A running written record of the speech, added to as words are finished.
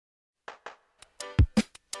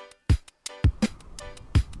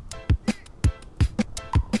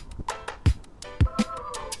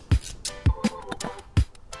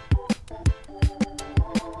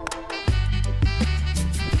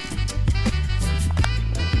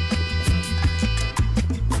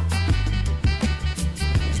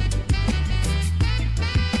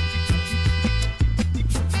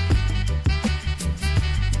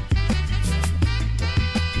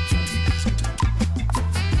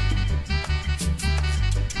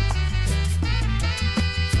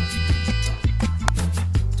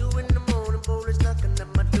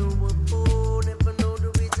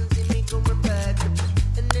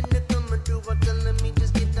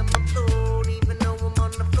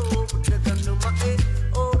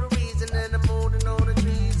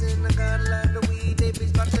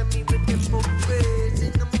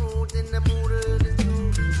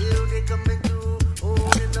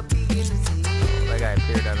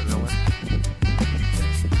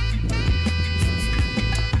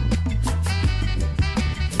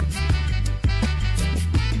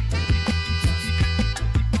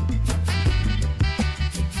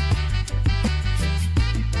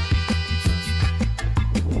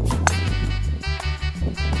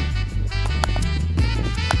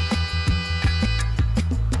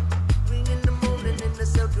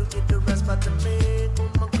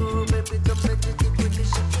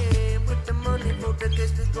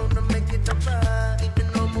guess we gonna make it alright. Even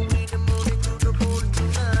though my weed and money to the border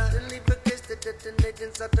tonight. And leave a guess that detonate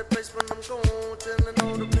inside the place when I'm gone. Telling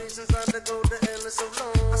all the reasons I'd go to hell in so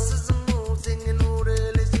long. I see some more singing who the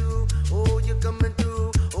hell is you? Oh, you coming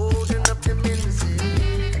through, holding up the minutes.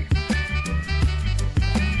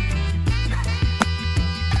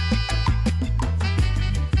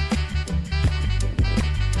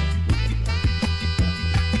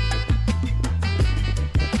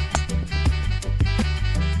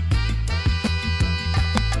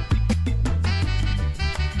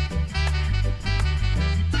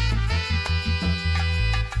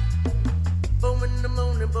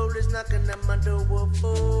 Knocking at my door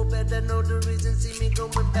for better know the reason, see me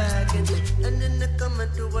going back and then they coming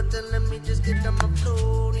through, telling me just get on my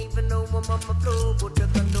floor. Even though I'm on my floor, put the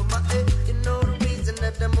gun on my head. You know the reason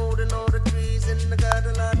that I'm holding all the trees, and I got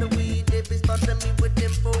a lot of weed. They be spotting me with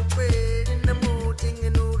them for bread. In the